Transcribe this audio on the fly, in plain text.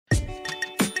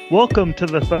Welcome to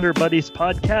the Thunder Buddies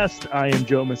podcast. I am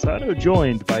Joe Mussatto,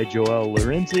 joined by Joel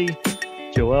Lorenzi.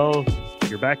 Joel,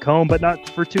 you're back home, but not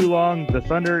for too long. The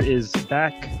Thunder is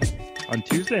back on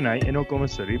Tuesday night in Oklahoma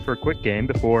City for a quick game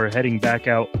before heading back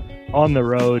out on the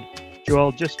road.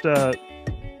 Joel, just,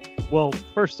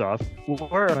 first off, what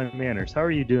are my manners? How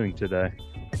are you doing today?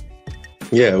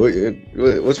 Yeah,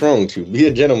 what's wrong with you? Be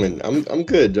a gentleman. I'm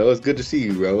good, Joe. It's good to see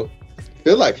you, bro.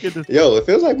 It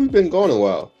feels like we've been gone a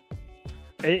while.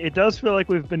 It does feel like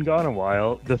we've been gone a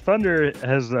while. The Thunder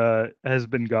has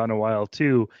been gone a while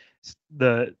too.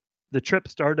 The trip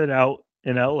started out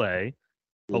in LA, a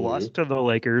loss to the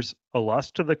Lakers, a loss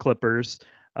to the Clippers.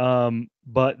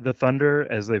 But the Thunder,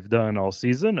 as they've done all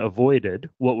season, avoided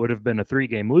what would have been a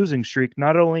 3-game losing streak.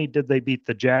 Not only did they beat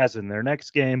the Jazz in their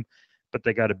next game, but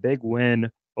they got a big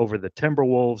win over the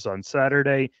Timberwolves on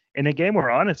Saturday in a game where,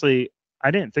 honestly,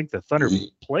 I didn't think the Thunder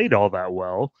played all that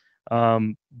well.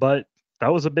 But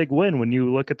that was a big win when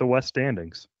you look at the West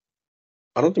standings.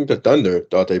 I don't think the Thunder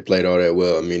thought they played all that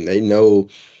well. I mean, they know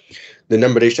the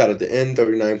number they shot at the end,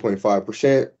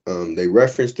 39.5%. They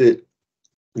referenced it.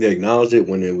 They acknowledged it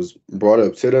when it was brought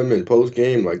up to them in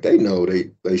post-game. Like, they know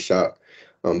they shot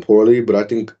poorly. But I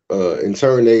think in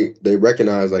turn, they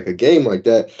recognize, like, a game like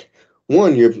that,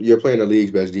 one, you're playing the league's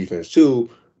best defense. Two,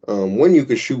 when you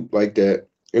could shoot like that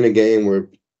in a game where,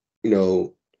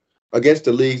 against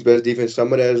the league's best defense,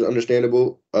 some of that is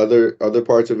understandable. Other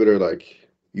parts of it are like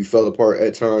you fell apart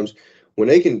at times. When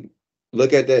they can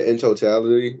look at that in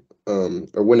totality,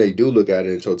 or when they do look at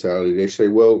it in totality, they say,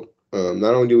 well,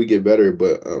 not only do we get better,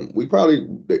 but we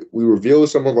revealed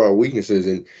some of our weaknesses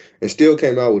and still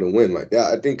came out with a win. Like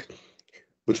that, I think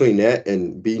between that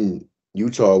and beating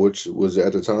Utah, which was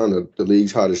at the time the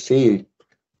league's hottest team,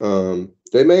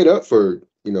 they made up for,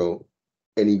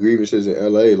 any grievances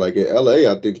in LA. Like in LA,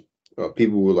 I think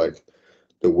people were like,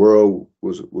 the world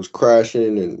was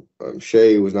crashing and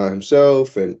Shea was not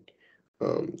himself. And,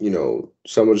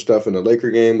 some of the stuff in the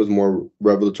Laker game was more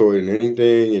revelatory than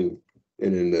anything. And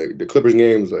in the Clippers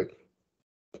game was like,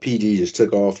 PG just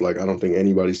took off. Like, I don't think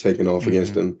anybody's taken off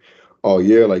against them all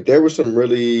year. Like, there were some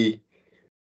real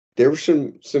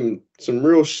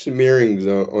smearings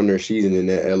on their season in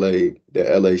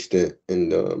the LA stint,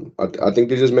 and I think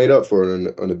they just made up for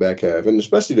it on the back half, and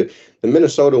especially the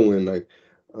Minnesota win. Like,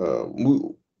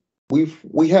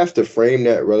 we have to frame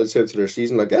that relative to their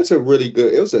season. Like, that's a really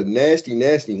good. It was a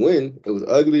nasty win. It was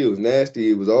ugly. It was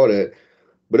nasty. It was all that,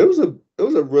 but it was a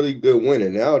really good win.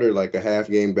 And now they're like a half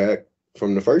game back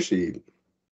from the first seed.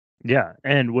 Yeah,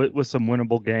 and with some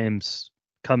winnable games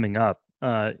coming up.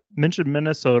 Mentioned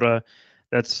Minnesota.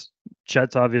 That's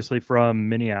Chet's obviously from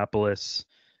Minneapolis.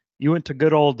 You went to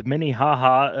good old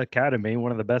Minnehaha Academy,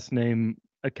 one of the best named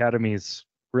academies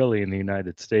really in the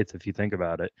United States, if you think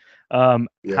about it. Yeah.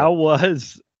 How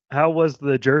was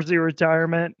the jersey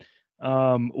retirement?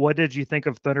 What did you think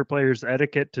of Thunder players'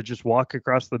 etiquette to just walk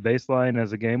across the baseline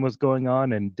as a game was going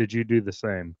on? And did you do the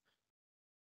same?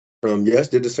 Yes,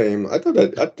 did the same. I think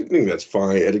that's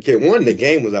fine etiquette. One, the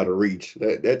game was out of reach.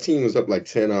 That team was up like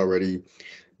 10 already.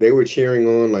 They were cheering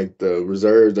on like the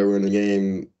reserves that were in the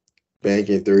game,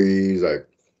 banking threes. Like,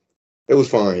 it was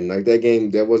fine. Like, that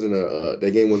game wasn't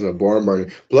a barn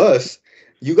burner. Plus,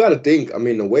 you got to think. I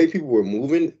mean, the way people were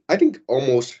moving, I think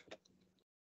almost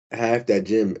half that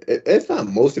gym, if not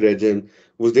most of that gym,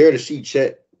 was there to see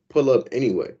Chet pull up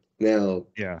anyway. Now,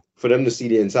 yeah, for them to see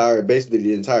the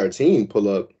entire team pull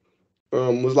up,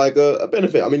 was like a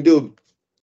benefit. I mean, dude,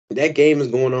 that game is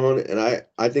going on, and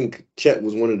I think Chet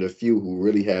was one of the few who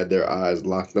really had their eyes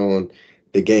locked on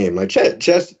the game. Like,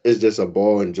 Chet is just a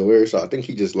ball enjoyer, so I think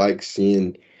he just likes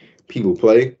seeing people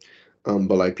play.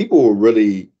 But like, people were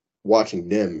really watching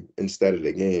them instead of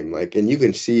the game. Like, and you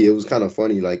can see it was kind of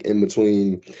funny. Like, in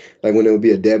between, like when it would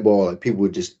be a dead ball, like people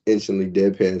would just instantly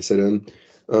deadpan to them.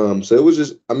 So it was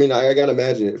just. I mean, I gotta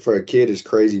imagine it, for a kid, it's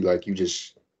crazy. Like, you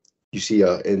see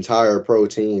an entire pro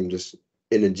team just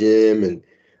in the gym, and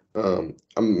I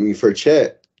mean, for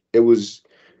Chet,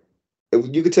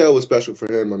 you could tell it was special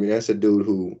for him. I mean, that's a dude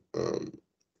who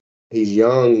he's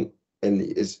young, and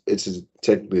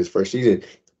technically his first season,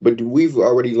 but we've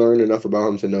already learned enough about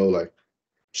him to know, like,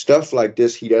 stuff like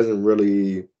this he doesn't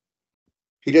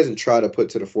try to put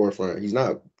to the forefront. He's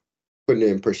not putting it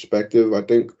in perspective, I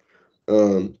think.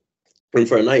 And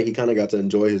for a night, he kind of got to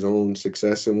enjoy his own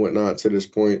success and whatnot to this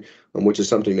point, which is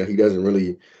something that he doesn't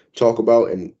really talk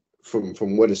about, and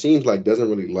from what it seems like, doesn't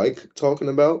really like talking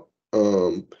about.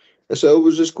 And so it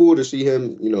was just cool to see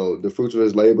him, the fruits of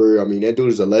his labor. I mean, that dude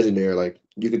is a legendary. Like,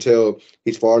 you could tell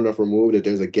he's far enough removed that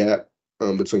there's a gap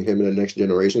between him and the next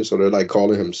generation. So they're like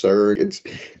calling him sir.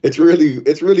 It's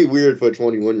really weird for a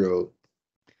 21-year-old.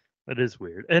 It is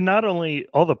weird. And not only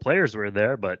all the players were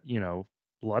there, but a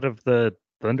lot of the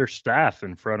Thunder staff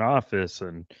and front office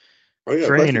and Oh yeah,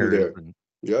 Presti was trainers there. and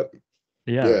Yep.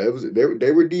 yeah, Yeah, it was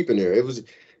they were deep in there. It was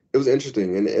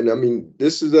interesting. And I mean,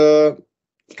 this is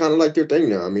kind of like their thing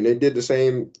now. I mean, they did the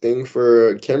same thing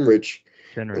for Kenrich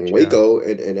in Kenrich, yeah. Waco,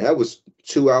 and that was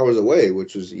 2 hours away,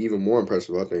 which was even more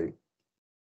impressive, I think.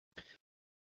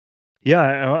 Yeah,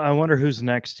 I wonder who's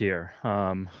next here.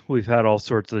 We've had all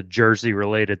sorts of jersey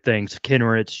related things.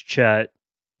 Kenrich, Chet,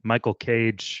 Michael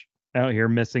Cage out here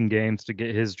missing games to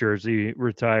get his jersey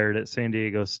retired at San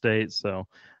Diego State. So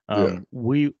Yeah.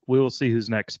 we will see who's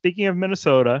next. Speaking of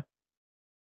Minnesota,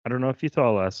 I don't know if you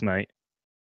saw last night,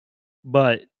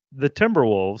 but the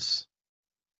Timberwolves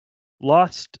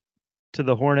lost to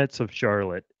the Hornets of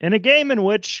Charlotte in a game in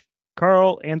which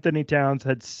Karl Anthony Towns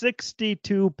had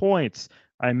 62 points.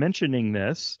 I'm mentioning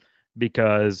this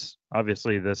because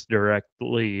obviously this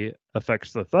directly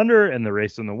affects the Thunder and the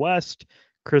race in the West.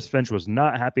 Chris Finch was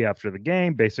not happy after the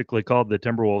game, basically called the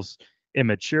Timberwolves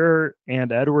immature,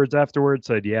 and Edwards afterwards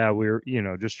said, yeah, we were,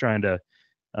 just trying to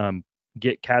um,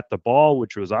 get Cat the ball,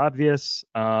 which was obvious,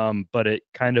 but it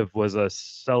kind of was a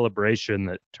celebration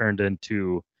that turned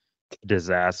into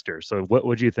disaster. So what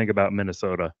would you think about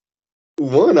Minnesota?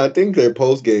 One, I think their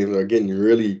post games are getting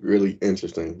really, really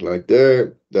interesting. Like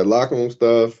their locker room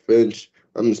stuff, Finch,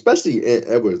 I mean, especially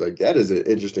Edwards, like that is an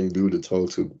interesting dude to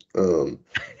talk to.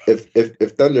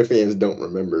 If Thunder fans don't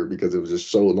remember because it was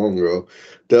just so long ago,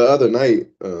 the other night,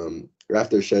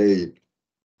 after Shea,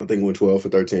 I think went 12 for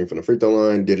 13 from the free throw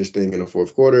line, did his thing in the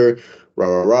fourth quarter. Rah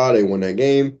rah rah, they won that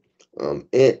game. And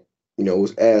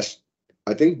was asked,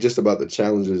 I think, just about the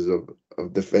challenges of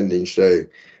defending Shea.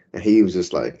 And he was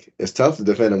just like, it's tough to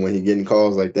defend him when he's getting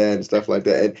calls like that and stuff like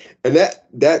that. And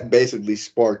that basically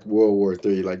sparked World War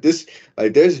III. Like this,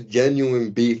 like there's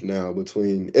genuine beef now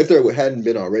between, if there hadn't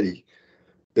been already,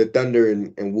 the Thunder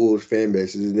and Wolves fan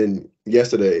bases. And then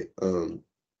yesterday,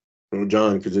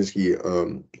 John Krasinski,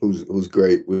 who's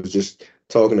great, was just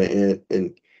talking to Ant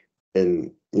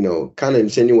and kind of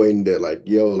insinuating that like,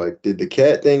 yo, like did the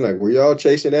cat thing, like were y'all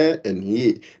chasing that? And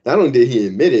he not only did he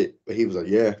admit it, but he was like,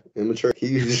 yeah, immature.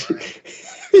 He was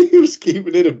he was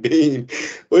keeping it a bean,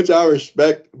 which I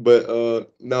respect. But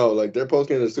no, like their post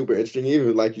game is super interesting.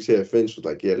 Even like you said, Finch was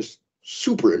like, yeah, this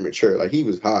super immature. Like he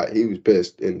was hot, he was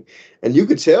pissed, and you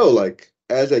could tell like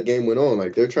as that game went on,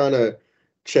 like they're trying to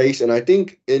chase. And I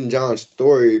think in John's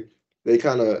story, they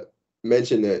kind of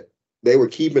mentioned that they were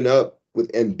keeping up with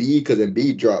Embiid because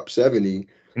Embiid dropped 70.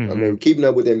 They Mm-hmm. were keeping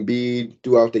up with Embiid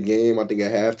throughout the game. I think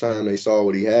at halftime they saw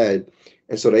what he had,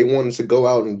 and so they wanted to go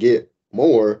out and get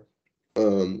more.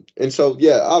 And so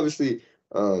yeah, obviously,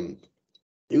 you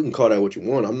can call that what you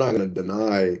want. I'm not going to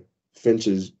deny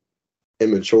Finch's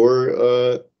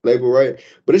immature label, right?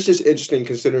 But it's just interesting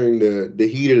considering the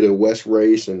heat of the West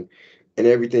race and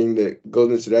everything that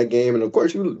goes into that game. And of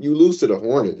course, you lose to the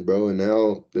Hornets, bro. And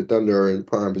now the Thunder are in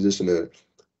prime position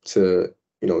to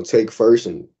take first.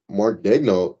 And Mark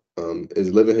Daigneault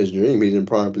is living his dream. He's in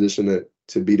prime position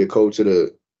to be the coach of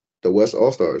the West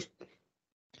All Stars.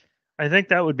 I think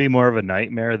that would be more of a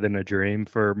nightmare than a dream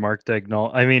for Mark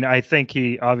Daigneault. I mean, I think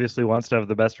he obviously wants to have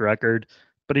the best record,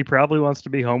 but he probably wants to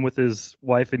be home with his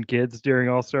wife and kids during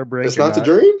All-Star break It's and not the not,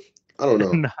 dream. I don't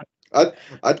know.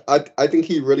 not I think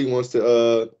he really wants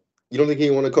to. You don't think he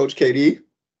want to coach KD,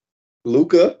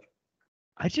 Luca?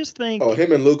 I just Oh, think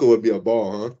him and Luca would be a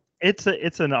ball, huh?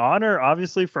 it's an honor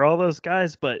obviously for all those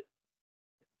guys, but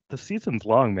the season's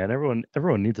long, man.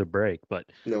 Everyone needs a break, but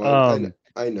No, um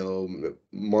I know.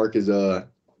 Mark is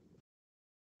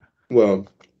well,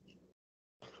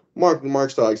 Mark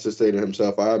likes to say to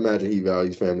himself. I imagine he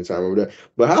values family time over there.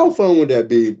 But how fun would that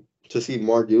be to see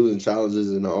Mark using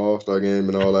challenges in the All Star game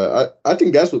and all that? I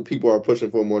think that's what people are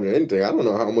pushing for more than anything. I don't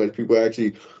know how much people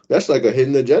actually. That's like a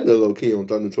hidden agenda, low key on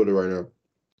Thunder Twitter right now.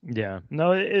 yeah.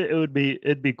 No, it'd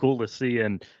be cool to see.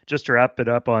 And just to wrap it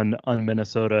up on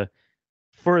Minnesota,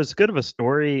 for as good of a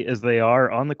story as they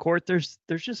are on the court, there's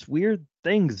just weird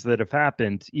things that have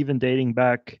happened, even dating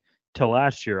back to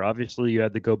last year. Obviously, you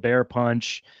had the Gobert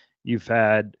punch. You've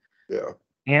had Yeah.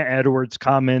 Ant Edwards'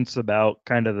 comments about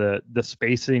kind of the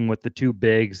spacing with the two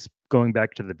bigs going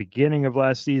back to the beginning of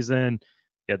last season.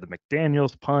 You had the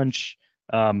McDaniels punch.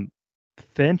 Um,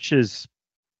 Finch is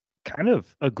kind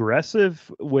of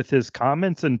aggressive with his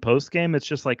comments and post game. It's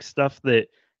just like stuff that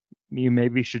you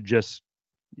maybe should just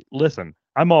listen.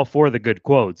 I'm all for the good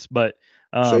quotes, but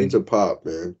Shades um, of pop,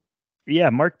 man. yeah,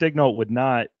 Mark Dignault would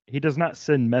not. He does not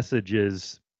send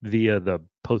messages via the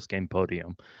post game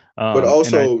podium. But And I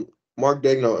also Mark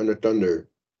Daigneault and the Thunder,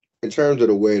 in terms of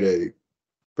the way they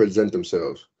present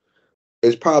themselves.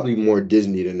 it's probably more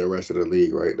Disney than the rest of the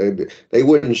league, right? They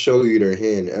wouldn't show you their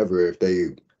hand ever if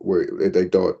they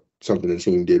thought something the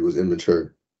team did was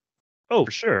immature. Oh,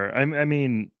 for sure. I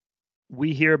mean,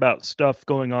 we hear about stuff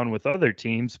going on with other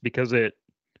teams because it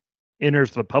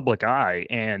enters the public eye,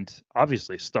 and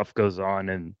obviously stuff goes on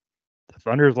in the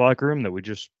Thunder's locker room that we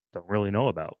just don't really know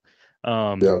about.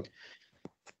 Yeah,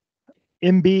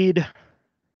 Embiid,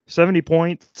 70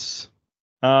 points.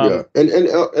 yeah.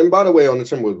 And by the way, on the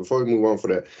Timberwolves, before we move on for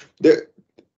that, there,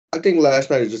 I think last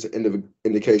night is just an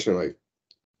indication like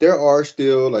there are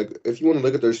still like if you want to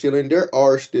look at their ceiling, there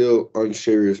are still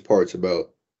unserious parts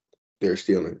about their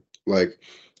stealing. Like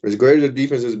as great as the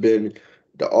defense has been,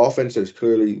 the offense is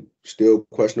clearly still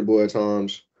questionable at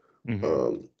times.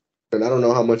 Mm-hmm. And I don't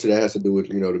know how much of that has to do with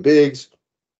the bigs.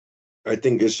 I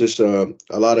think it's just a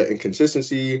lot of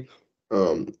inconsistency.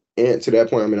 And to that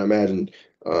point, I mean, I imagine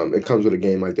it comes with a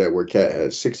game like that where Cat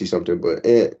has 60 something, but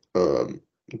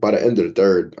by the end of the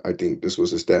third, I think this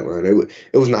was his stat line.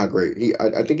 It was not great.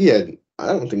 I think he had. I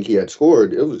don't think he had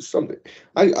scored. It was something.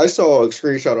 I saw a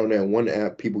screenshot on that one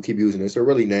app people keep using. It's a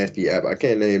really nasty app. I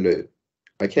can't name the.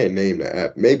 I can't name the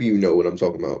app. Maybe you know what I'm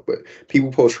talking about, but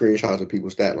people post screenshots of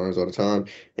people's stat lines all the time,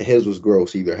 and his was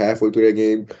gross either halfway through that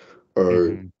game or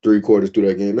Mm-hmm. 3 quarters through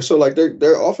that game. And so like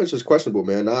their offense is questionable,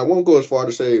 man. Now, I won't go as far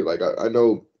to say like I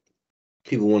know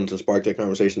people wanted to spark that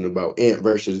conversation about Ant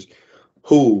versus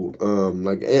who,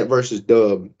 like Ant versus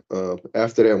Dub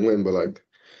after that win, but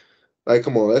like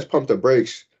come on, let's pump the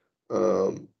brakes.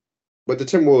 Um, but the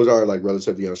Timberwolves are like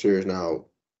relatively unserious now.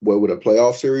 What would a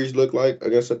playoff series look like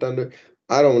against the Thunder?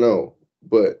 I don't know,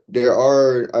 but there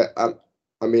are.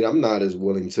 I mean, I'm not as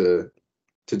willing to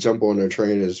jump on their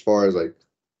train as far as like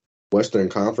Western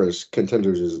Conference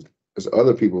contenders as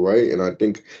other people, right? And I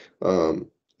think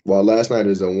while last night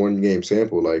is a 1 game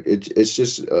sample, like it's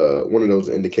just one of those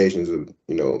indications of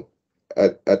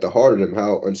at the heart of them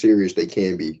how unserious they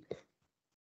can be.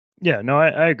 Yeah, no,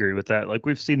 I agree with that. Like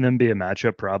we've seen them be a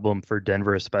matchup problem for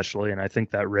Denver, especially, and I think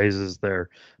that raises their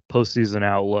postseason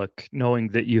outlook, knowing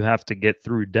that you have to get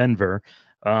through Denver,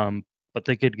 but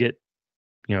they could get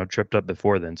tripped up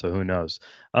before then. So who knows?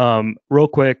 Real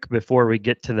quick before we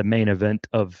get to the main event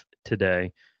of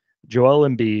today, Joel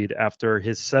Embiid, after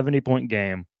his 70-point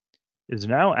game, is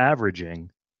now averaging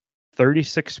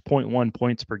 36.1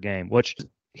 points per game, which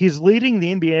he's leading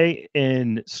the NBA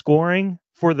in scoring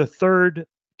for the third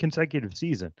consecutive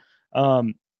season.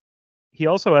 He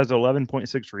also has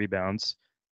 11.6 rebounds,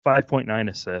 5.9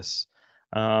 assists,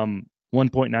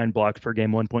 1.9 blocks per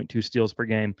game, 1.2 steals per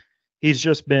game. He's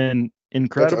just been That's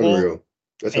incredible. unreal.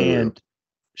 That's unreal. And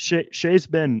Shea's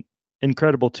been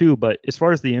incredible too. But as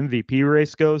far as the MVP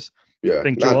race goes, I Yeah,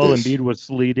 think not Joel this. Embiid was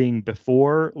leading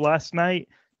before last night,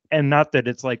 and not that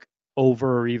it's like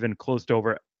over or even close to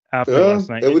over after last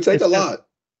night. It would take It's a just lot.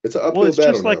 It's an uphill it's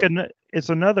battle just like now. it's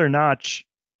another notch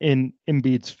in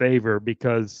Embiid's favor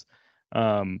because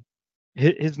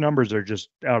his numbers are just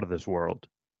out of this world.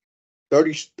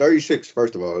 36,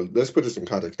 first of all, let's put this in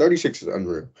context. 36 is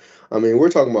unreal. I mean,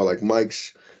 we're talking about like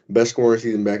Mike's best scoring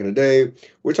season back in the day.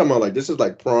 We're talking about like this is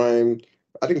like prime.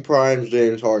 I think prime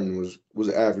James Harden was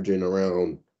averaging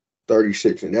around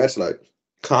 36, and that's like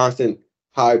constant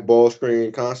high ball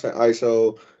screen, constant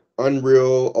ISO,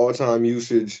 unreal all-time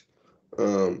usage.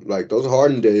 Like those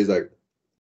Harden days, like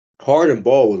Harden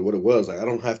ball was what it was. Like I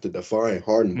don't have to define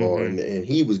Harden ball, Mm-hmm. and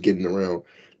he was getting around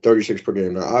 36 per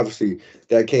game. Now, obviously,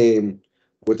 that came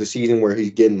with the season where he's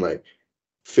getting like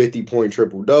 50-point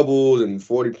triple doubles and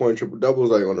 40-point triple doubles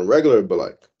like on a regular. But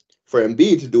like for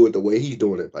Embiid to do it the way he's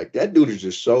doing it, like that dude is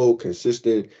just so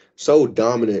consistent, so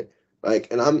dominant. Like,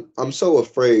 and I'm so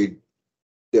afraid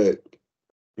that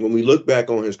when we look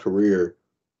back on his career,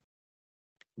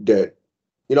 that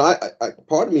I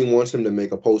part of me wants him to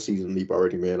make a postseason leap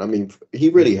already, man. I mean, he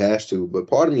really Mm-hmm. has to, but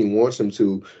part of me wants him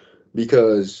to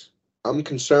because I'm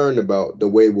concerned about the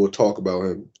way we'll talk about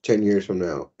him 10 years from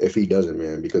now if he doesn't,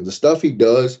 man. Because the stuff he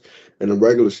does in the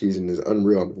regular season is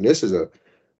unreal. I mean, this is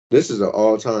an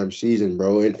all-time season,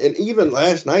 bro. And even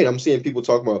last night, I'm seeing people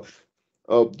talk about,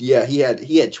 oh yeah, he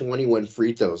had 21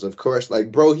 free throws. Of course,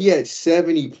 like bro, he had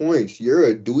 70 points. You're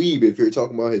a dweeb if you're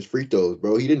talking about his free throws,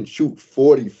 bro. He didn't shoot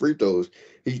 40 free throws.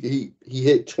 He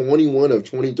hit 21 of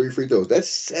 23 free throws. That's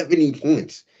 70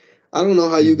 points. Mm-hmm. I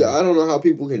don't know how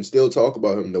people can still talk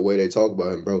about him the way they talk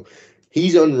about him, bro.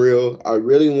 He's unreal. I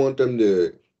really want them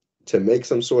to make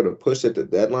some sort of push at the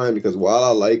deadline because while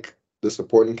I like the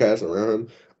supporting cast around him,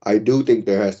 I do think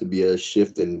there has to be a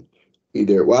shift in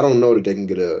either. Well, I don't know that they can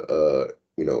get a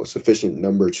sufficient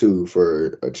number two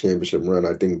for a championship run.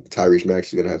 I think Tyrese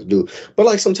Maxey is gonna have to do, but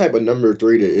like some type of number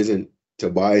three that isn't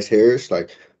Tobias Harris. Like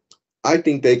I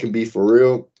think they can be for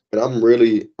real, and I'm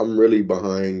really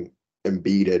behind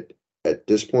Embiid at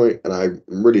this point, and I'm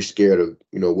really scared of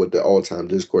what the all time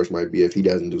discourse might be if he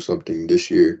doesn't do something this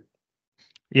year.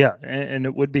 Yeah, and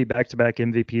it would be back-to-back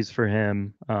MVPs for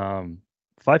him.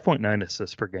 5.9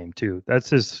 assists per game too. That's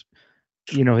his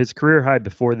career high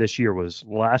before this year was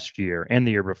last year, and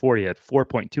the year before he had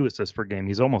 4.2 assists per game.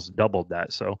 He's almost doubled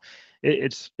that. So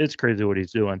it's crazy what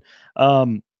he's doing.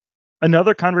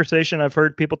 Another conversation I've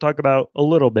heard people talk about a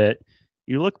little bit.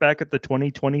 You look back at the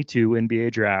 2022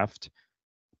 NBA draft,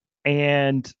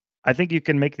 and I think you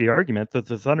can make the argument that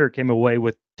the Thunder came away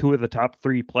with two of the top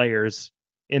three players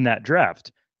in that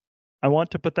draft. I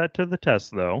want to put that to the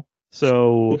test, though.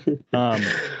 So,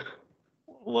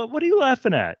 what are you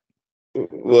laughing at?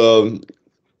 Well,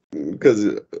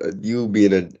 because you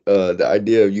being the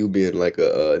idea of you being like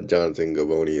a Jonathan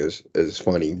Gavoni is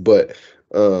funny, but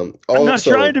I'm not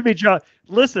trying also to be John.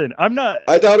 Listen, I'm not.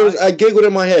 I thought it was I giggled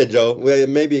in my head, Joe. Well,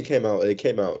 maybe it came out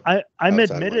I'm outside of my body,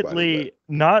 but admittedly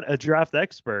not a draft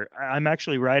expert. I'm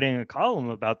actually writing a column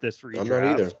about this I'm not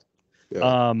either. redraft.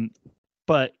 Yeah.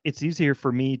 But it's easier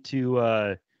for me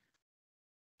to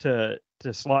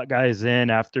slot guys in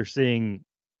after seeing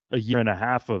a year and a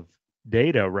half of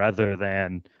data rather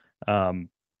than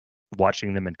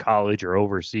watching them in college or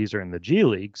overseas or in the G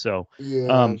League. So,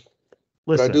 Yeah.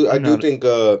 But I listen, do I I'm do not. think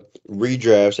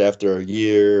redrafts after a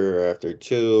year or after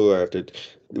two or after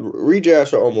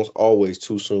redrafts are almost always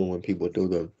too soon when people do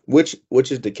them, which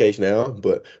is the case now.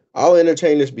 But I'll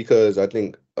entertain this because I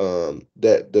think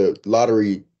that the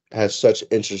lottery has such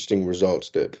interesting results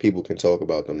that people can talk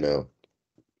about them now.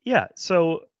 Yeah.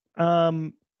 So,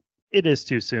 it is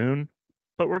too soon,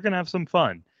 but we're gonna have some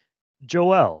fun.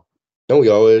 Joel, Don't we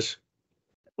always?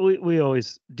 we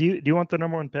always do you want the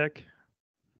number one pick?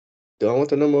 Do I want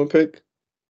the number one pick?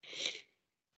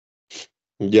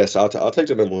 Yes, I'll take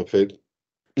the number one pick.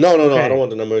 No, I don't Okay. want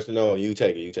the number. No, you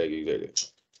take it. You take it. You take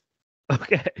it.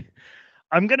 Okay.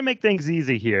 I'm gonna make things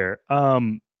easy here.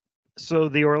 So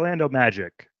the Orlando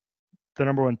Magic, the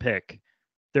number one pick,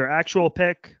 their actual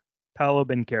pick, Paolo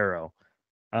Banchero.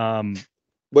 Um,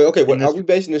 Wait, okay. in What are this, we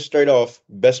basing this straight off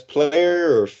best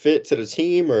player or fit to the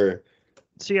team or?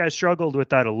 see, I struggled with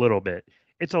that a little bit.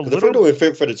 It's a Because if we're little, doing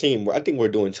fit for the team, I think we're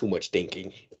doing too much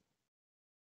thinking.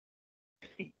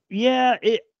 yeah,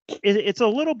 it's a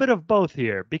little bit of both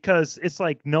here because it's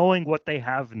like knowing what they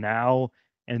have now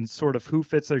and sort of who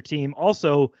fits their team.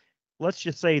 Also, let's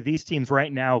just say these teams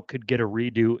right now could get a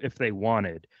redo if they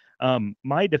wanted.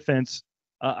 My defense,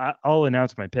 I'll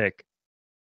announce my pick.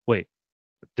 Wait,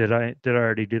 did I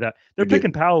already do that? They're You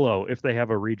picking didn't, Paolo if they have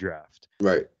a redraft.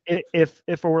 right?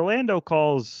 If Orlando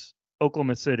calls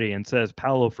Oklahoma City and says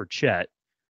Paolo for Chet,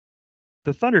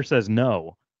 the Thunder says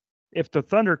no. If the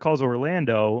Thunder calls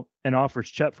Orlando and offers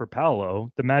Chet for Paolo,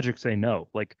 the Magic say no.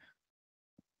 Like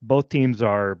both teams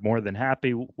are more than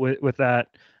happy with that.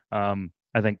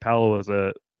 I think Paolo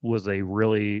was a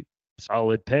really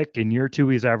solid pick. In year two,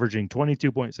 he's averaging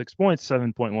 22.6 points,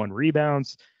 7.1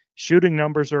 rebounds. Shooting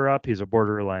numbers are up. He's a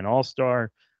borderline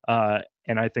all-star.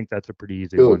 And I think that's a pretty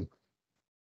easy Good. one.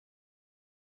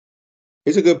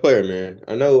 He's a good player, man.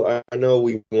 I know.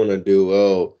 We want to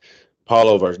do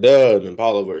Paulo versus Dub and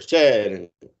Paulo versus Chad and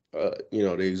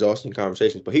the exhausting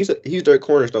conversations. But he's their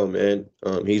cornerstone, man.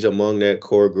 He's among that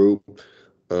core group.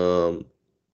 Um,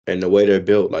 and the way they're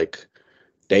built, like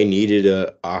they needed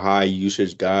a high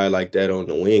usage guy like that on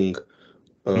the wing.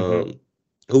 Mm-hmm. Um,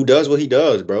 who does what he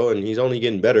does, bro, and he's only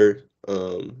getting better.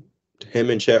 Him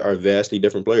and Chet are vastly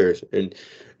different players, and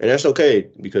that's okay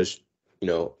because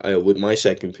with my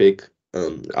second pick,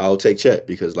 I'll take Chet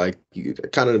because like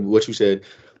kind of what you said,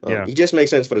 Yeah. he just makes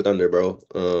sense for the Thunder, bro.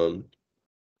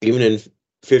 Even in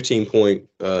 15 point,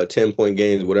 10-point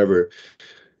games, whatever,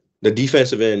 the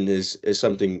defensive end is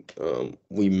something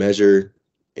we measure,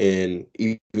 and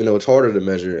even though it's harder to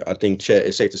measure, I think Chet.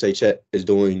 It's safe to say Chet is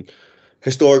doing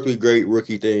historically great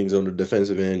rookie things on the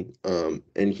defensive end,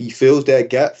 and he fills that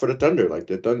gap for the Thunder. Like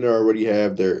the Thunder already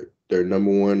have their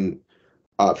number one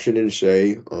option in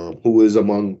Shea, who is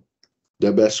among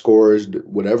the best scorers,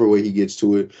 whatever way he gets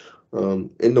to it,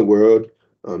 in the world.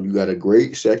 You got a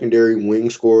great secondary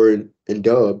wing scorer in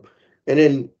Dub, and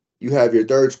then you have your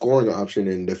third scoring option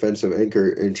in defensive anchor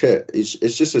in Chet. It's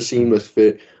just a Mhm. seamless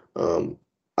fit.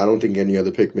 I don't think any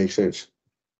other pick makes sense.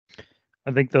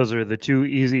 I think those are the two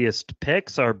easiest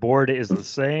picks. Our board is the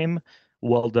same.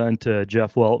 Well done to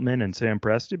Jeff Weltman and Sam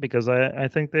Presti because I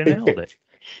think they nailed it.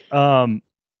 Um,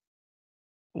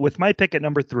 with my pick at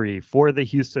number 3 for the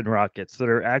Houston Rockets,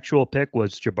 their actual pick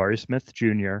was Jabari Smith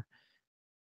Jr.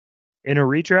 In a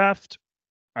redraft,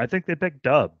 I think they picked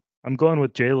Dub. I'm going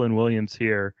with Jalen Williams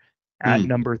here. at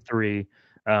number 3.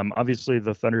 Obviously,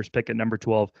 the Thunder's pick at number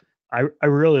 12. I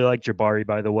really like Jabari,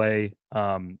 by the way.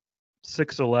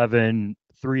 6'11",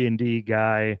 3-and-D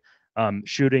guy,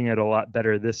 shooting it a lot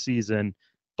better this season.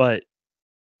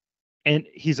 And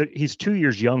he's 2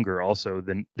 years younger also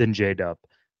than J-Dub.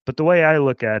 But the way I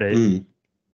look at it,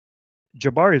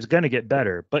 Jabari is going to get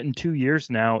better. But in 2 years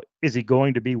now, is he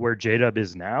going to be where J-Dub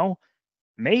is now?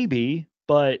 Maybe,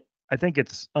 but I think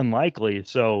it's unlikely.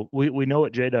 So we know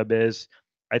what J-Dub is.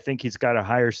 I think he's got a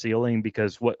higher ceiling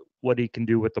because what he can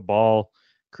do with the ball,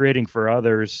 creating for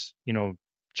others.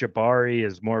 Jabari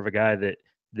is more of a guy that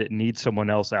needs someone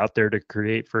else out there to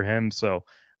create for him. So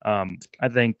I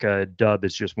think Dub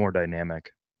is just more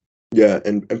dynamic. Yeah,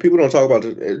 and people don't talk about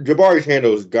this. Jabari's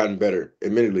handle has gotten better,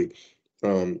 admittedly,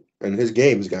 and his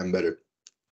game has gotten better.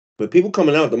 But people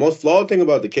coming out, the most flawed thing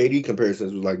about the KD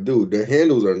comparisons was like, dude, their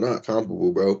handles are not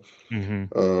comparable, bro.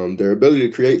 Their ability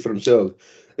to create for themselves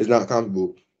is not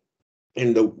comparable.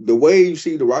 And the way you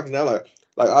see the Rockets now, like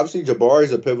obviously Jabari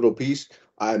is a pivotal piece.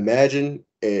 I imagine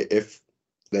if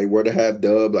they were to have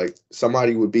Dub, like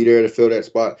somebody would be there to fill that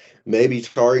spot. Maybe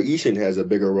Tari Eason has a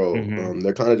bigger role.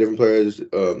 They're kind of different players,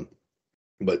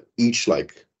 but each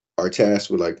like are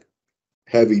tasked with like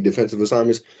heavy defensive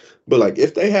assignments. But like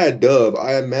if they had Dub,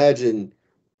 I imagine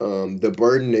the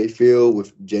burden they feel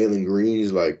with Jalen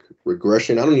Green's like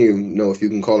regression. I don't even know if you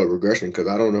can call it regression because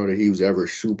I don't know that he was ever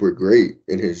super great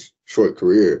in his short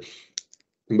career.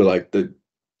 But like the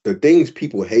things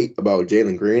people hate about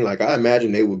Jalen Green, like I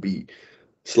imagine they would be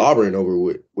slobbering over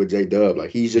with J-Dub.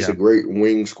 Like he's just a great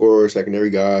wing scorer,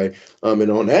 secondary guy. And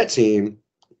on that team,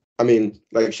 I mean,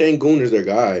 like Shane Goon is their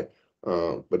guy,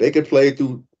 but they could play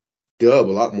through Dub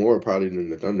a lot more probably than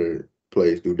the Thunder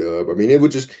plays through Dub. I mean, it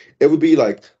would be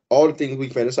like all the things we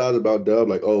fantasize about Dub,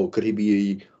 like, oh, could he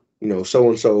be, so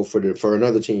and so for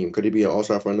another team? Could he be an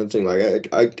all-star for another team? Like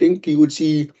I think he would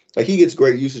see, like he gets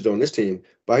great usage on this team,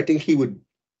 but I think he would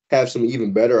have some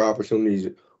even better opportunities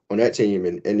on that team,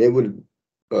 and it would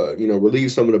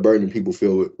relieve some of the burden people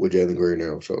feel with Jalen Green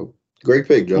now. So great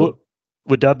pick, Joe.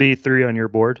 Would Dub be 3 on your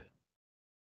board?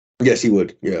 Yes, he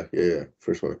would. Yeah,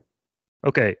 for sure.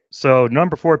 Okay, so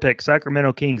number 4 pick,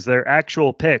 Sacramento Kings. Their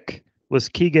actual pick was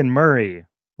Keegan Murray.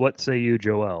 What say you,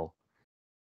 Joel?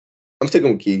 I'm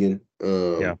sticking with Keegan.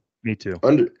 Yeah, me too.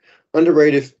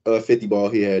 Underrated 50 ball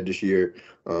he had this year.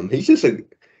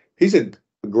 He's a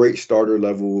great starter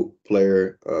level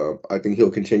player. I think he'll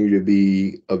continue to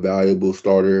be a valuable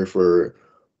starter for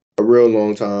a real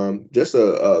long time. Just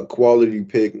a quality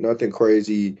pick, nothing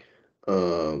crazy,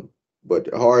 but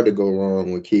hard to go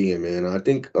wrong with Keegan, man. I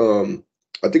think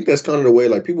that's kind of the way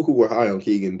like people who were high on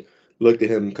Keegan looked at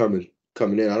him coming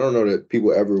in. I don't know that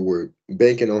people ever were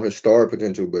banking on his star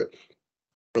potential, but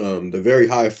the very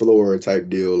high floor type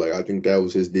deal, like I think that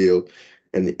was his deal,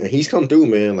 and he's come through,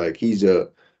 man. Like he's a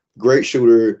great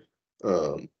shooter,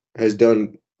 has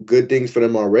done good things for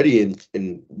them already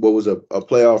in what was a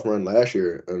playoff run last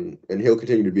year, and he'll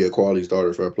continue to be a quality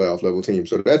starter for a playoff level team.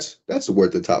 So that's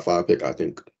worth the top 5 pick, I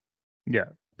think. Yeah,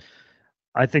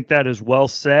 I think that is well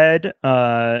said.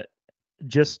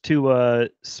 Just to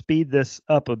speed this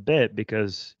up a bit,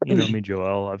 because you know me,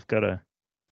 Joel, I've got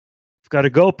to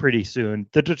go pretty soon.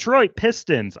 The Detroit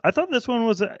Pistons. I thought this one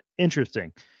was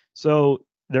interesting. So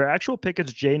their actual pick is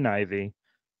Jaden Ivey,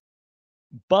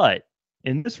 but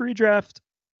in this redraft,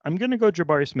 I'm going to go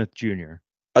Jabari Smith Jr.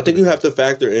 I think you have to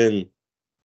factor in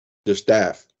the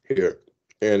staff here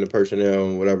and the personnel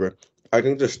and whatever. I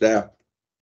think the staff.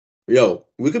 Yo,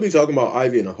 we could be talking about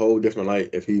Ivy in a whole different light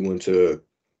if he went to.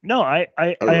 No, I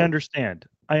understand.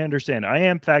 I understand. I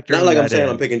am factoring. Not like I'm saying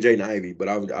I'm picking Jaden Ivey, but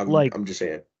I'm just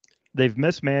saying they've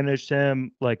mismanaged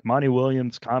him. Like Monty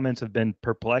Williams' comments have been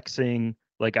perplexing.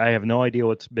 Like I have no idea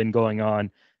what's been going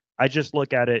on. I just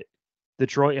look at it.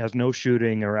 Detroit has no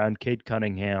shooting around Cade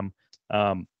Cunningham.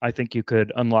 I think you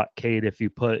could unlock Cade if you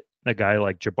put a guy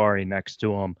like Jabari next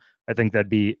to him. I think that'd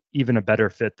be even a better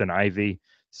fit than Ivy.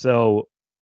 So,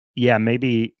 yeah,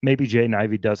 maybe Jaden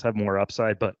Ivey does have more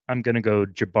upside, but I'm going to go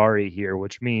Jabari here,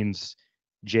 which means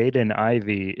Jaden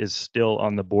Ivey is still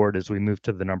on the board as we move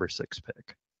to the number 6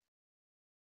 pick.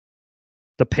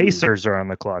 The Pacers are on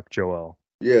the clock, Joel.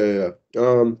 Yeah.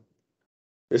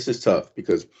 This is tough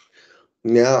because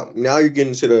now you're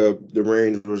getting to the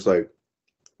range where it's like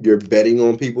you're betting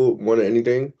on people more than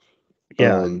anything.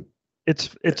 Yeah.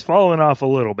 It's falling off a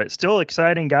little bit. Still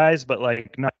exciting guys, but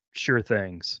like not sure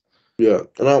things. Yeah.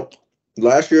 And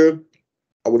last year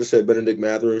I would have said Benedict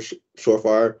Mathurin,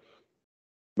 surefire.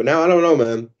 But now I don't know,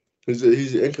 man.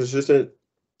 He's inconsistent.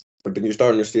 I think you're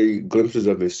starting to see glimpses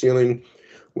of his ceiling,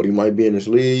 what he might be in this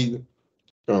league,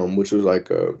 which was like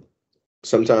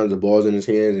sometimes the ball's in his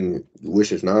hands and you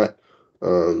wish it's not.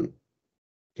 Um,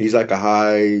 he's like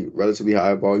a relatively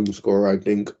high volume scorer, I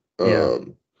think. Yeah.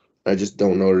 I just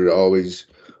don't know that it always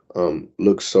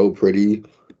looks so pretty.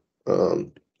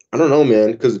 Um, I don't know,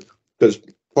 man, because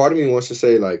part of me wants to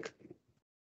say like,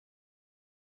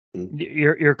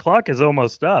 Your clock is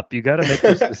almost up. You got to make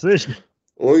this decision.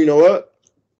 well, you know what?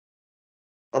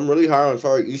 I'm really high on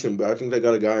Tariq Eason, but I think they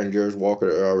got a guy in Jarris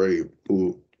Walker there already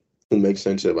who makes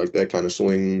sense at like that kind of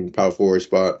swing power forward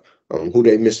spot. Who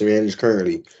they mismanage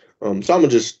currently. So I'm gonna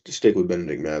just stick with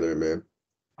Benedict Mather, man.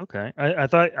 Okay. I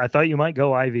thought you might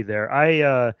go Ivy there.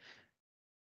 I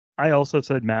also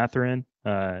said Matherin.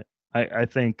 I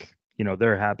think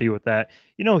they're happy with that.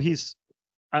 He's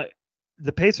I,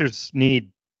 the Pacers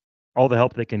need all the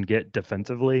help they can get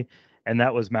defensively, and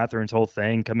that was Matherin's whole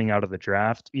thing coming out of the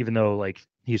draft. Even though like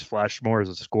he's flashed more as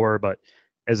a scorer, but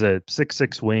as a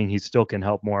 6'6" wing, he still can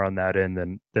help more on that end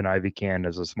than Ivy can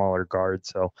as a smaller guard.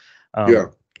 So Yeah.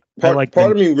 I Part like part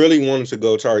them of me really wanted to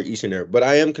go Tariq Eason there, but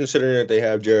I am considering that they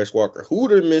have Jarris Walker. Who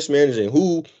they're mismanaging,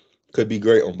 who could be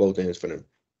great on both ends for them.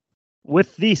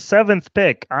 with the 7th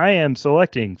pick. I am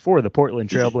selecting for the Portland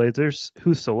Trailblazers,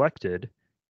 who selected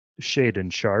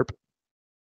Shaedon Sharpe.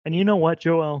 And you know what,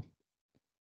 Joel?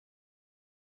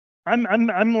 I'm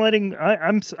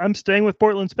staying with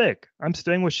Portland's pick. I'm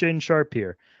staying with Shaedon Sharpe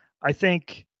here. I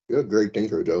think You're a great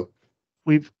thinker, Joe.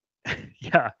 we've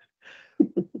yeah,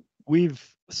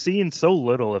 we've seen so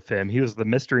little of him. He was the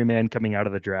mystery man coming out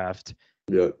of the draft.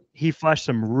 Yeah. He flashed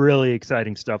some really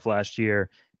exciting stuff last year.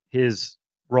 His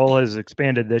role has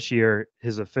expanded this year.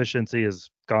 His efficiency has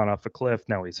gone off a cliff.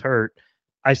 Now he's hurt.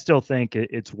 I still think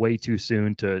it's way too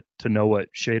soon to know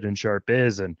what Shaedon Sharpe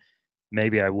is, and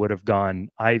maybe I would have gone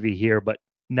Ivy here. But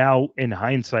now, in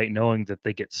hindsight, knowing that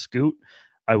they get Scoot,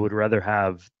 I would rather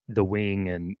have the wing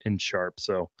and Sharpe.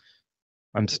 So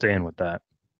I'm staying with that.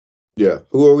 Yeah.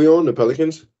 Who are we on? The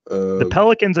Pelicans? The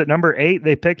Pelicans at number 8,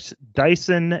 they picked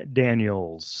Dyson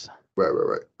Daniels.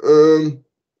 Right.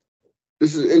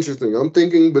 This is interesting. I'm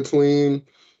thinking between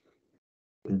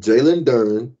Jalen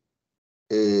Duren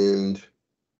and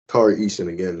Tari Eason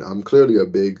again. I'm clearly a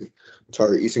big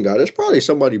Tari Eason guy. There's probably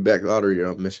somebody back lottery that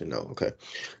I'm missing though. Okay.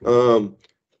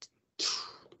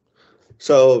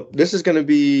 So this is gonna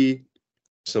be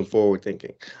some forward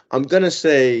thinking. I'm gonna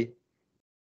say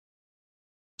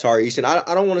Tari Eason.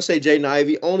 I don't want to say Jaden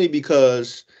Ivey only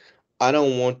because I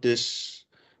don't want this.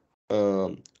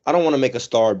 I don't want to make a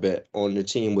star bet on the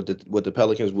team with the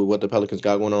Pelicans with what the Pelicans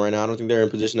got going on right now. I don't think they're in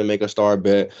position to make a star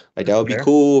bet. Like that would be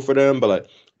cool for them, but like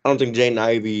I don't think Jaden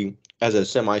Ivey as a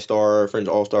semi-star, fringe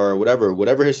all-star,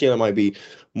 whatever his ceiling might be,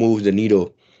 moves the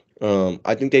needle.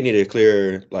 I think they need to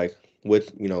clear like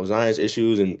with Zion's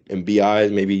issues and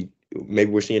BI's maybe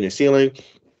we're seeing his ceiling.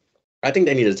 I think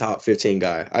they need a top 15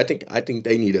 guy. I think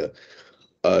they need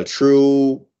a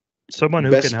true someone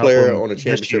who can best help player them on a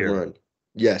championship year. run.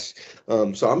 Yes.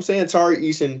 So I'm saying Tari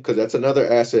Eason because that's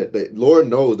another asset that Lord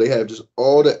knows they have just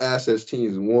all the assets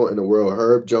teams want in the world.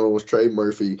 Herb Jones, Trey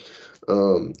Murphy.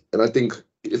 And I think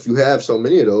if you have so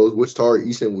many of those, which Tari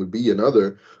Eason would be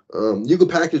another, you could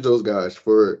package those guys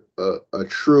for a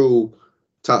true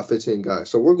top 15 guy.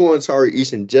 So we're going Tari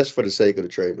Eason just for the sake of the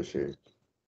trade machine.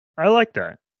 I like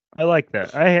that.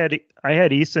 I had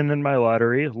Eason in my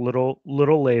lottery a little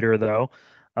later though.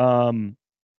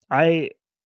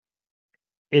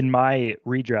 In my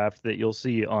redraft that you'll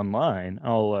see online,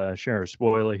 I'll share a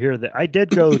spoiler here that I did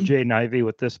go Jaden Ivey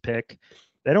with this pick.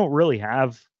 They don't really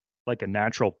have like a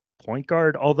natural point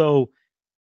guard, although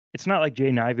it's not like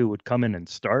Jaden Ivey would come in and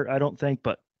start, I don't think.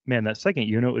 But man, that second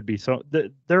unit would be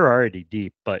they're already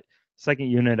deep, but second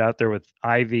unit out there with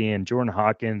Ivy and Jordan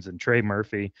Hawkins and Trey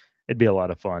Murphy, it'd be a lot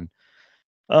of fun.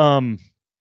 I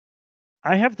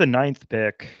have the 9th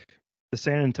pick, the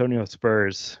San Antonio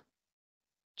Spurs.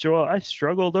 Joel, I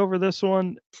struggled over this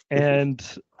one, and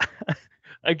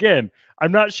again,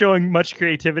 I'm not showing much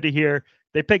creativity here.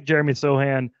 They picked Jeremy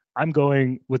Sohan. I'm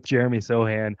going with Jeremy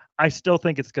Sohan. I still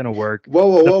think it's going to work.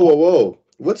 Whoa.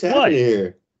 What's happening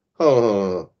here? Hold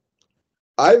on.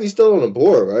 Ivy's still on the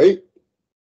board, right?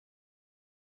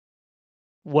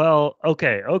 Well,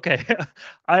 okay.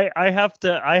 I have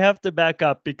to back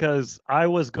up because I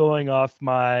was going off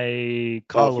my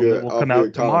column that will come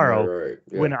out tomorrow right.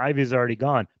 Yeah. when Ivy's already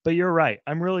gone. But you're right.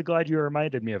 I'm really glad you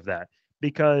reminded me of that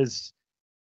because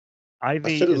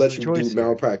Ivy I should have let you do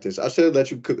malpractice. I should have let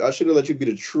you be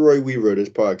the Troy Weaver of this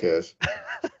podcast.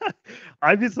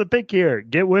 Ivy's the pick here.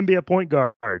 Get Wemby a point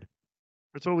guard.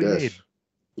 That's what we need.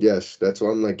 Yes, that's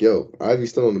why I'm like, yo, Ivy's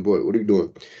still on the board. What are you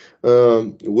doing?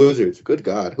 Wizards. Good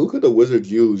God. Who could the Wizards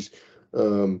use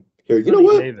here? You know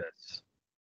what? Davis.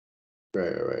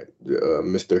 Right.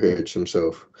 Mr. Hitch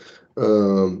himself.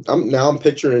 I'm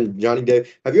picturing Johnny Depp.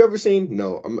 Have you ever seen?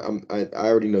 No, I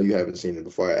already know you haven't seen it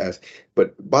before I ask.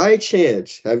 But by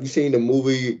chance, have you seen the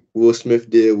movie Will Smith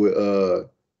did with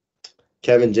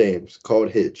Kevin James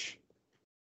called Hitch?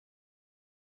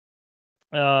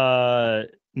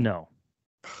 No.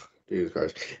 Jesus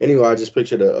Christ. Anyway, I just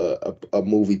pictured a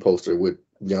movie poster with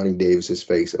Johnny Davis's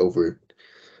face over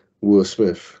Will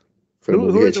Smith for the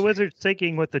movie Who are the Hitch. Wizards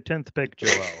taking with the 10th pick,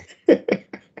 Joel?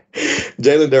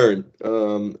 Jalen Duren,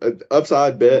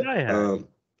 upside Who did bet. I have?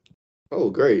 Oh,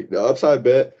 great. The upside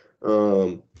bet.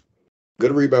 Good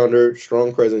rebounder,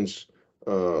 strong presence,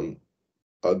 um,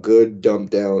 a good dump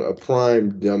down, a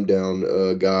prime dump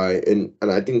down guy. And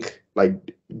I think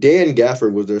like Dan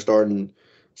Gafford was their starting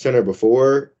center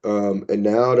before. And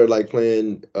now they're like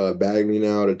playing Bagley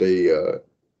now that they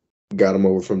got him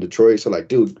over from Detroit. So like,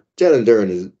 dude, Jalen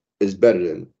Duren is better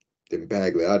than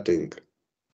Bagley, I think.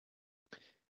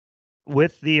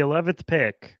 With the 11th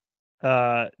pick,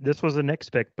 this was a Knicks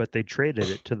pick, but they traded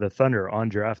it to the Thunder on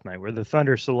draft night, where the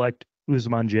Thunder select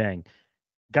Ousmane Dieng.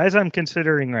 Guys I'm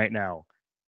considering right now,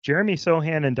 Jeremy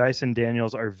Sohan and Dyson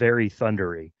Daniels are very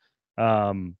thundery.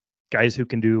 Guys who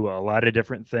can do a lot of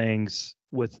different things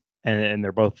and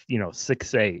they're both,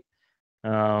 6'8".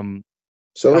 Sohan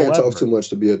talks too However, much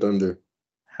to be a Thunder.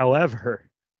 however,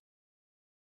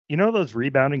 those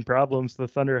rebounding problems the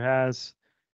Thunder has?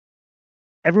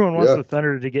 Everyone wants Yeah. the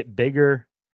Thunder to get bigger.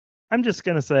 I'm just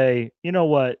going to say, you know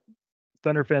what?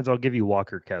 Thunder fans, I'll give you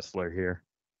Walker Kessler here.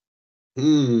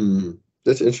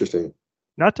 That's interesting.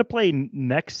 Not to play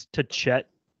next to Chet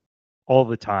all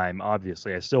the time,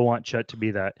 obviously. I still want Chet to be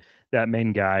that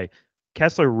main guy.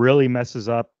 Kessler really messes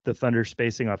up the Thunder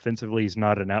spacing offensively. He's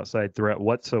not an outside threat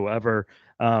whatsoever.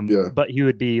 Yeah. But he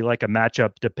would be like a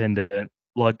matchup dependent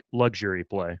luxury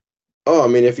play. Oh, I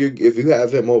mean, if you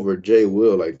have him over Jay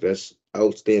Will, like that's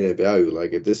outstanding value.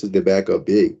 Like if this is the backup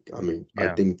big, I mean, I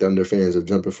Yeah. think Thunder fans are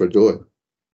jumping for joy.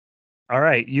 All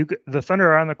right, the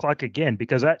Thunder are on the clock again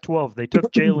because at 12 they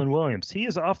took Jalen Williams. He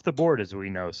is off the board as we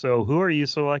know. So who are you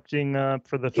selecting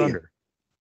for the Thunder?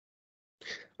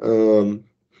 Well,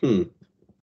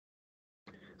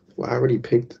 I already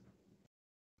picked.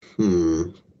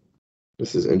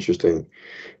 This is interesting.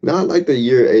 Not like the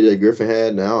year AJ Griffin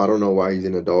had. Now I don't know why he's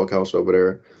in the doghouse over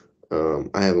there.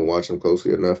 I haven't watched him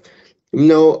closely enough.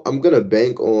 I'm gonna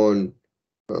bank on.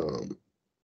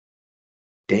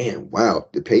 Damn! Wow,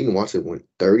 did Peyton Watson went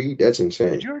 30? That's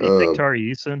insane. Did you already pick Tari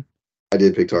Eason? I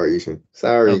did pick Tari Eason.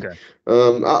 Sorry. Okay.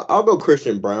 I'll go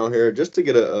Christian Brown here just to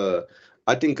get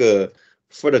I think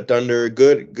for the Thunder,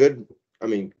 good. I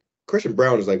mean, Christian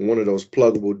Brown is like one of those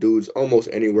pluggable dudes almost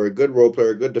anywhere. Good role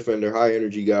player, good defender, high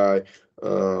energy guy,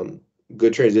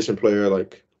 good transition player.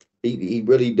 Like he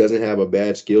really doesn't have a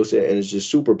bad skill set and it's just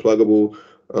super pluggable.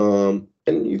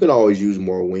 And you can always use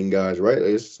more wing guys, right?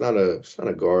 It's not a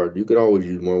guard. You could always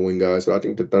use more wing guys. So I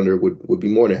think the Thunder would be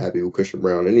more than happy with Christian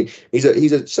Brown. And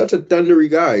he's such a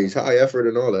thundery guy. He's high effort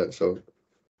and all that. So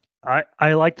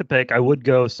I like the pick. I would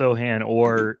go Sohan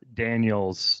or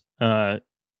Daniels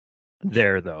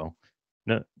there though.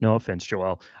 No offense,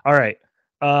 Joel. All right.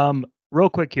 Real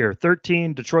quick here.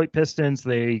 13 Detroit Pistons.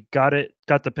 They got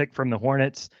the pick from the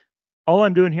Hornets. All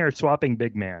I'm doing here is swapping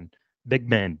big men.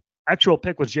 Actual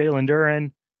pick was Jalen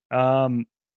Duren. I'm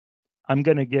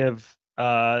going to give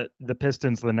the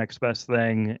Pistons the next best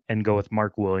thing and go with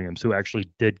Mark Williams, who actually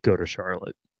did go to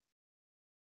Charlotte.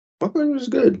 Mark Williams is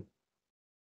good.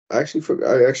 I actually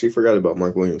forgot about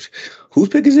Mark Williams. Whose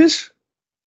pick is this?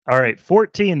 All right,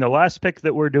 14, the last pick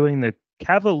that we're doing, the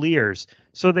Cavaliers.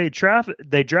 So they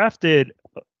drafted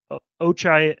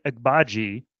Ochai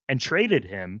Agbaji and traded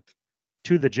him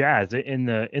to the Jazz in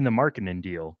the marketing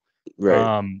deal.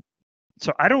 Right.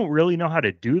 So I don't really know how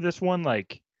to do this one.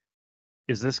 Like,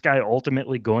 is this guy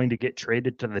ultimately going to get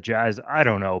traded to the Jazz? I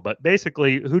don't know. But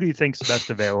basically, who do you think's best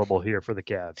available here for the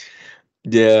Cavs?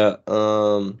 Yeah.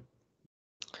 I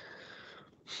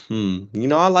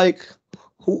like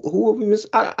who we miss.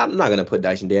 I'm not gonna put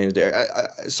Dyson Daniels there.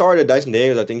 Sorry to Dyson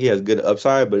Daniels. I think he has good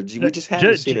upside, but we just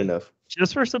haven't seen enough.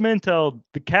 Just for some intel,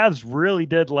 the Cavs really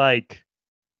did like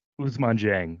Ousmane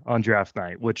Dieng on draft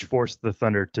night, which forced the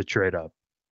Thunder to trade up.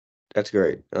 That's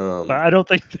great. But I don't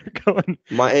think they're going.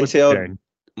 My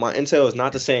intel is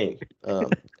not the same.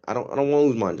 I don't want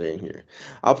Ousmane Dieng here.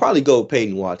 I'll probably go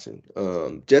Peyton Watson.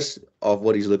 Just off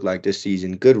what he's looked like this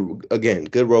season. Good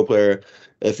role player.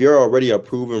 If you're already a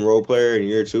proven role player in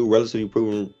year two, relatively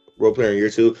proven role player in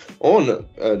year two, on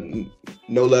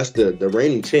no less the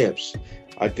reigning champs,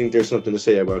 I think there's something to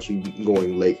say about you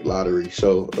going late lottery.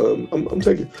 So I'm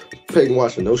taking Peyton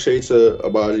Watson. No shade to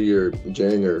Abaji or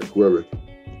Jang or whoever.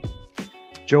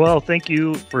 Joel, thank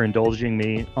you for indulging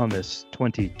me on this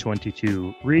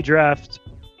 2022 redraft.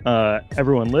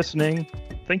 Everyone listening,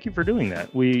 thank you for doing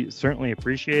that. We certainly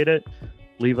appreciate it.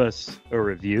 Leave us a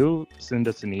review, send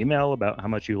us an email about how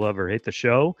much you love or hate the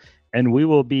show, and we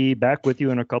will be back with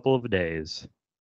you in a couple of days.